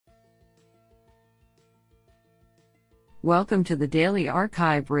Welcome to the Daily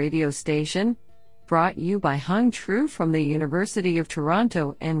Archive radio station, brought you by Hung Tru from the University of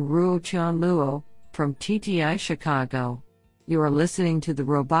Toronto and Ruo Chan Luo from TTI Chicago. You are listening to the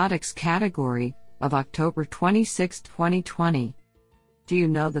robotics category of October 26, 2020. Do you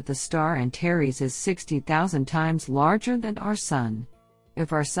know that the star Antares is 60,000 times larger than our Sun?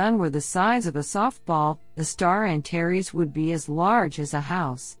 If our Sun were the size of a softball, the star Antares would be as large as a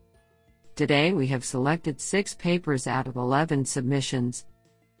house. Today we have selected 6 papers out of 11 submissions.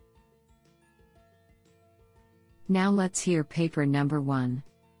 Now let's hear paper number 1.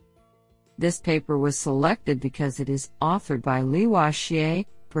 This paper was selected because it is authored by Liwei Xie,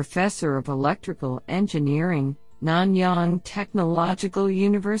 Professor of Electrical Engineering, Nanyang Technological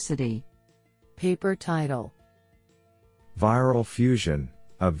University. Paper title: Viral Fusion,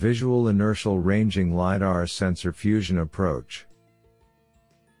 a Visual Inertial Ranging LiDAR Sensor Fusion Approach.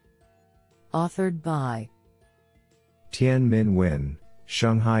 Authored by Tianmin Wen,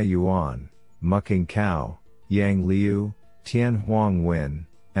 Shanghai Yuan, Muking Cao, Yang Liu, Tianhuang Wen,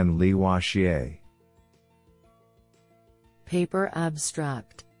 and Liwei Xie. Paper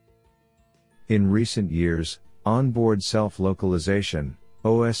abstract: In recent years, onboard self-localization,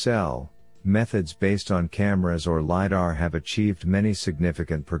 OSL, methods based on cameras or LiDAR have achieved many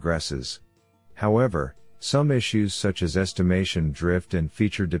significant progresses. However, some issues such as estimation drift and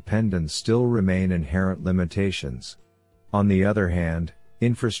feature dependence still remain inherent limitations. On the other hand,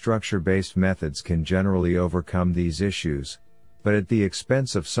 infrastructure-based methods can generally overcome these issues, but at the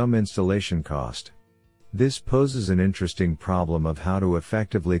expense of some installation cost. This poses an interesting problem of how to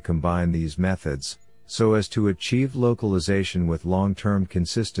effectively combine these methods, so as to achieve localization with long-term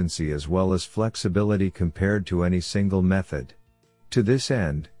consistency as well as flexibility compared to any single method. To this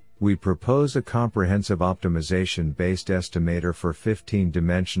end, we propose a comprehensive optimization-based estimator for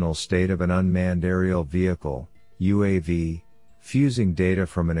 15-dimensional state of an unmanned aerial vehicle, UAV, fusing data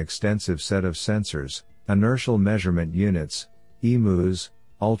from an extensive set of sensors, inertial measurement units, EMUs,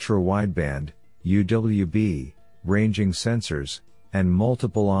 ultra-wideband, UWB, ranging sensors, and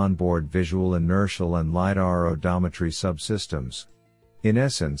multiple onboard visual inertial and LiDAR odometry subsystems. In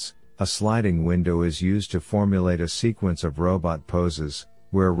essence, a sliding window is used to formulate a sequence of robot poses,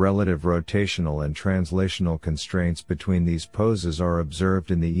 where relative rotational and translational constraints between these poses are observed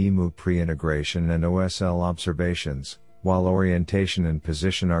in the EMU pre-integration and OSL observations, while orientation and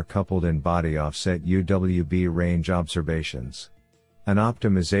position are coupled in body offset UWB range observations. An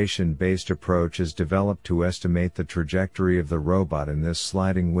optimization-based approach is developed to estimate the trajectory of the robot in this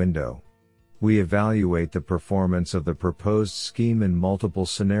sliding window. We evaluate the performance of the proposed scheme in multiple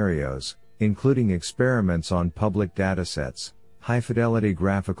scenarios, including experiments on public datasets, high-fidelity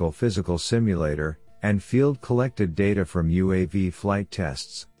graphical physical simulator, and field-collected data from UAV flight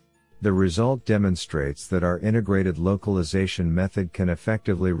tests. The result demonstrates that our integrated localization method can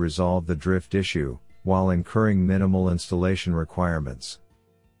effectively resolve the drift issue, while incurring minimal installation requirements.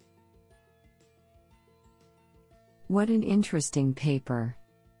 What an interesting paper.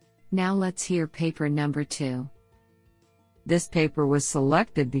 Now let's hear paper number 2. This paper was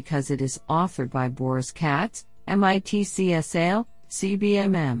selected because it is authored by Boris Katz, MIT CSAIL,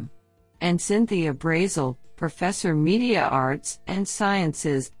 CBMM, and Cynthia Brazel, Professor Media Arts and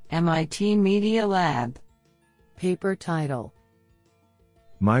Sciences, MIT Media Lab. Paper title: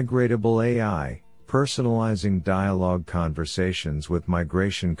 Migratable AI, Personalizing Dialogue Conversations with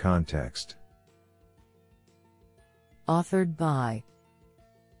Migration Context. Authored by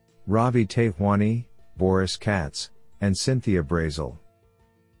Ravi Tehwani, Boris Katz, and Cynthia Brazel.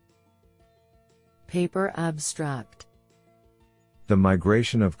 Paper abstract: The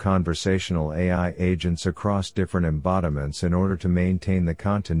migration of conversational AI agents across different embodiments in order to maintain the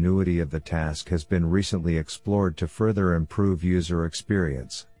continuity of the task has been recently explored to further improve user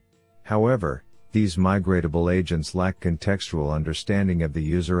experience. However, these migratable agents lack contextual understanding of the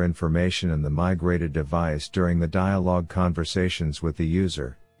user information and the migrated device during the dialogue conversations with the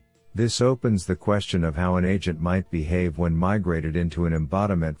user. This opens the question of how an agent might behave when migrated into an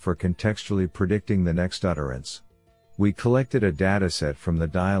embodiment for contextually predicting the next utterance. We collected a dataset from the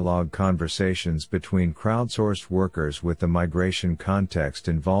dialogue conversations between crowdsourced workers with the migration context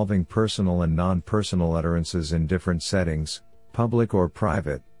involving personal and non-personal utterances in different settings, public or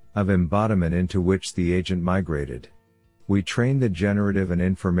private, of embodiment into which the agent migrated. We trained the generative and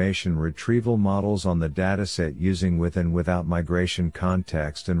information retrieval models on the dataset using with and without migration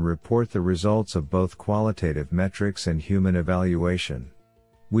context and report the results of both qualitative metrics and human evaluation.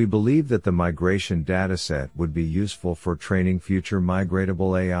 We believe that the migration dataset would be useful for training future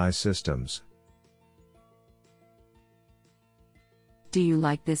migratable AI systems. Do you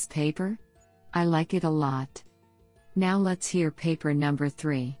like this paper? I like it a lot. Now let's hear paper number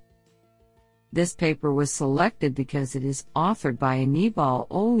 3. This paper was selected because it is authored by Aníbal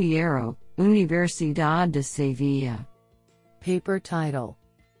Oliero, Universidad de Sevilla. Paper title: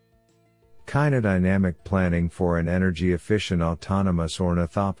 Kinodynamic Planning for an Energy-Efficient Autonomous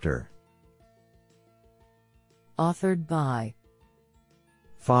Ornithopter. Authored by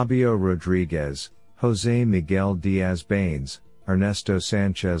Fabio Rodriguez, José Miguel Díaz Baines, Ernesto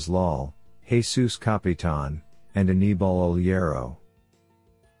Sánchez Lal, Jesus Capitan, and Aníbal Oliero.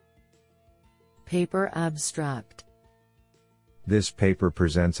 Paper abstract: This paper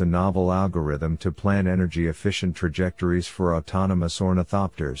presents a novel algorithm to plan energy-efficient trajectories for autonomous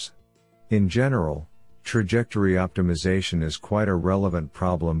ornithopters. In general, trajectory optimization is quite a relevant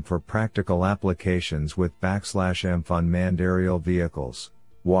problem for practical applications with /M unmanned aerial vehicles,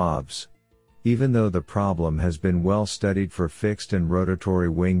 WAVs. Even though the problem has been well studied for fixed and rotatory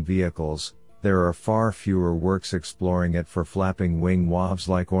wing vehicles, there are far fewer works exploring it for flapping wing WAVs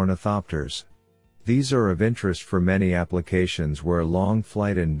like ornithopters. These are of interest for many applications where long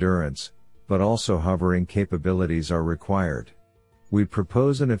flight endurance, but also hovering capabilities are required. We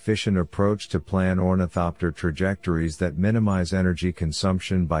propose an efficient approach to plan ornithopter trajectories that minimize energy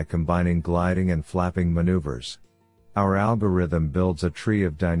consumption by combining gliding and flapping maneuvers. Our algorithm builds a tree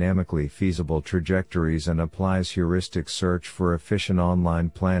of dynamically feasible trajectories and applies heuristic search for efficient online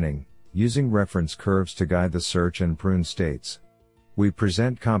planning, using reference curves to guide the search and prune states. We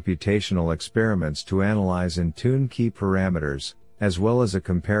present computational experiments to analyze and tune key parameters, as well as a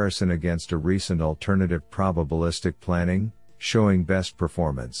comparison against a recent alternative probabilistic planning, showing best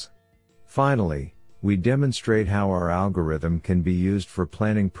performance. Finally, we demonstrate how our algorithm can be used for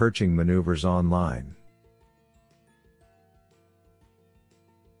planning perching maneuvers online.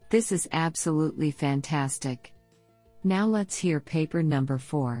 This is absolutely fantastic. Now let's hear paper number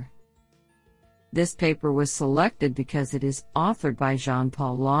 4. This paper was selected because it is authored by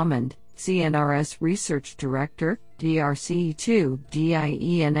Jean-Paul Lamond, CNRS Research Director, DRC2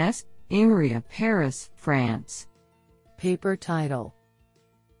 DIENS, INRIA, Paris, France. Paper title: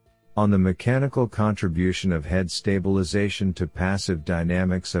 On the Mechanical Contribution of Head Stabilization to Passive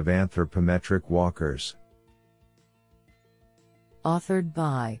Dynamics of Anthropometric Walkers. Authored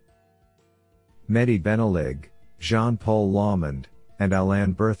by Mehdi Benalig, Jean-Paul Lamond, and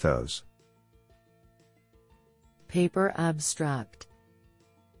Alain Berthos. Paper abstract: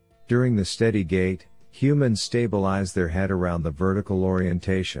 During the steady gait, humans stabilize their head around the vertical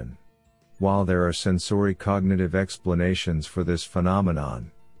orientation. While there are sensory-cognitive explanations for this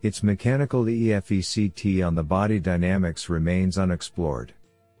phenomenon, its mechanical effect on the body dynamics remains unexplored.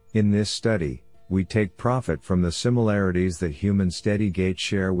 In this study, we take profit from the similarities that human steady gait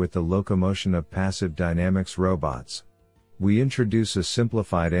share with the locomotion of passive dynamics robots. We introduce a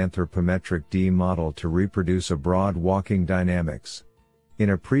simplified anthropometric D model to reproduce a broad walking dynamics.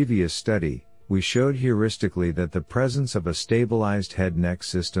 In a previous study, we showed heuristically that the presence of a stabilized head-neck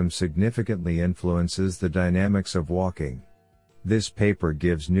system significantly influences the dynamics of walking. This paper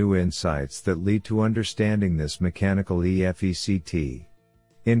gives new insights that lead to understanding this mechanical effect.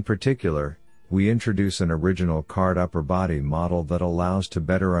 In particular, we introduce an original card upper body model that allows to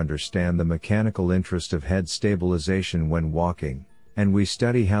better understand the mechanical interest of head stabilization when walking, and we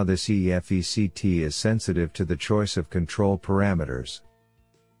study how this effect is sensitive to the choice of control parameters.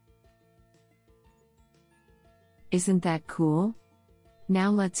 Isn't that cool? Now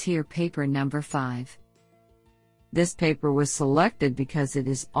let's hear paper number 5. This paper was selected because it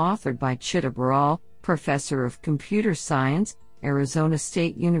is authored by Chita Baral, Professor of Computer Science, Arizona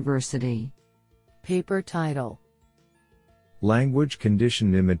State University. Paper title: Language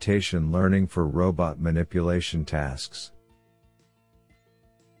Conditioned Imitation Learning for Robot Manipulation Tasks.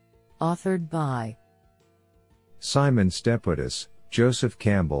 Authored by Simon Steputis, Joseph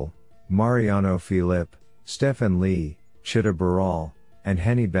Campbell, Mariano Philippe, Stefan Lee, Chita Baral, and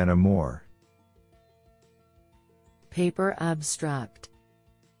Henny Ben-Amour. Paper abstract: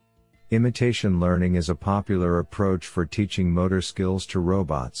 Imitation learning is a popular approach for teaching motor skills to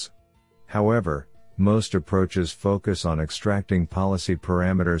robots. However, most approaches focus on extracting policy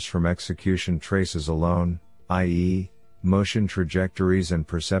parameters from execution traces alone, i.e., motion trajectories and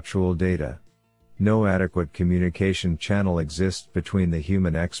perceptual data. No adequate communication channel exists between the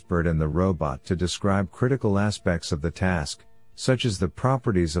human expert and the robot to describe critical aspects of the task, such as the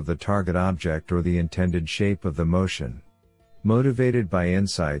properties of the target object or the intended shape of the motion. Motivated by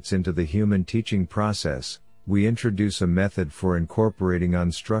insights into the human teaching process, we introduce a method for incorporating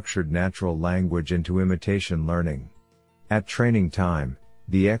unstructured natural language into imitation learning. At training time,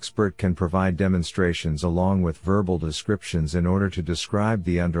 the expert can provide demonstrations along with verbal descriptions in order to describe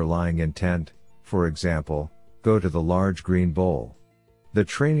the underlying intent, for example, go to the large green bowl. The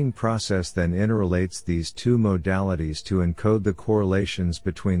training process then interrelates these two modalities to encode the correlations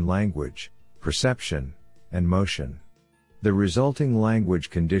between language, perception, and motion. The resulting language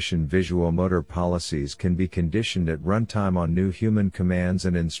conditioned visual motor policies can be conditioned at runtime on new human commands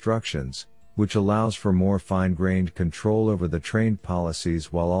and instructions, which allows for more fine-grained control over the trained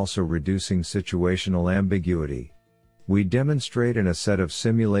policies while also reducing situational ambiguity. We demonstrate in a set of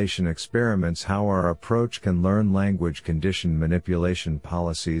simulation experiments how our approach can learn language conditioned manipulation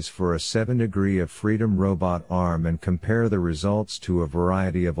policies for a 7-degree of freedom robot arm and compare the results to a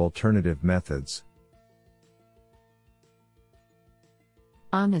variety of alternative methods.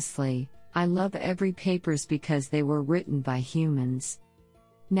 Honestly, I love every papers because they were written by humans.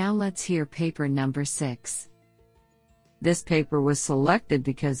 Now let's hear paper number 6. This paper was selected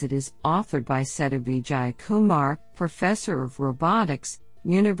because it is authored by Sethu Vijayakumar, Professor of Robotics,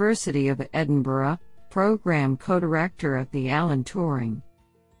 University of Edinburgh, Program Co-Director at the Alan Turing.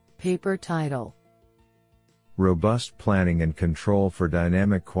 Paper title: Robust Planning and Control for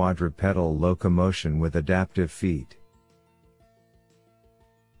Dynamic Quadrupedal Locomotion with Adaptive Feet.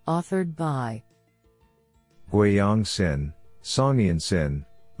 Authored by Guiyang Sin, Songyan Sin,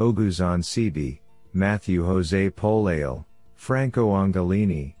 Oguzhan Sibi, Matthew Jose Poleo, Franco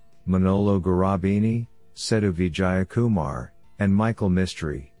Angelini, Manolo Garabini, Sethu Vijayakumar, and Michael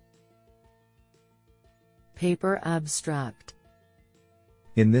Mystery. Paper abstract: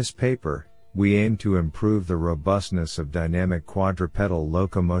 In this paper, we aim to improve the robustness of dynamic quadrupedal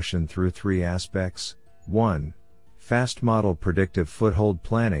locomotion through 3 aspects: 1. Fast model predictive foothold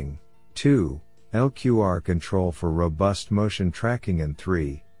planning, 2. LQR control for robust motion tracking, and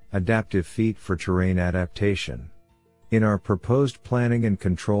 3. Adaptive feet for terrain adaptation. In our proposed planning and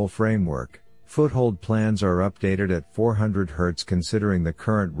control framework, foothold plans are updated at 400 Hz considering the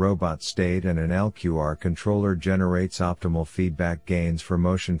current robot state, and an LQR controller generates optimal feedback gains for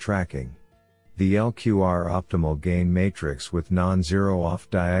motion tracking. The LQR optimal gain matrix with non-zero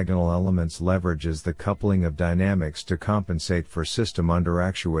off-diagonal elements leverages the coupling of dynamics to compensate for system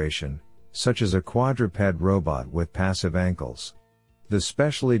under-actuation, such as a quadruped robot with passive ankles. The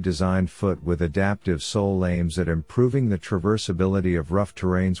specially designed foot with adaptive sole aims at improving the traversability of rough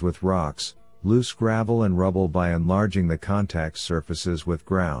terrains with rocks, loose gravel and rubble by enlarging the contact surfaces with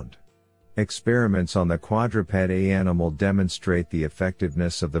ground. Experiments on the quadruped animal demonstrate the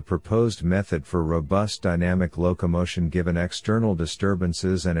effectiveness of the proposed method for robust dynamic locomotion given external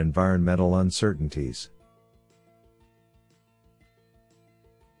disturbances and environmental uncertainties.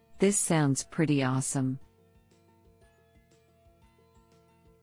 This sounds pretty awesome.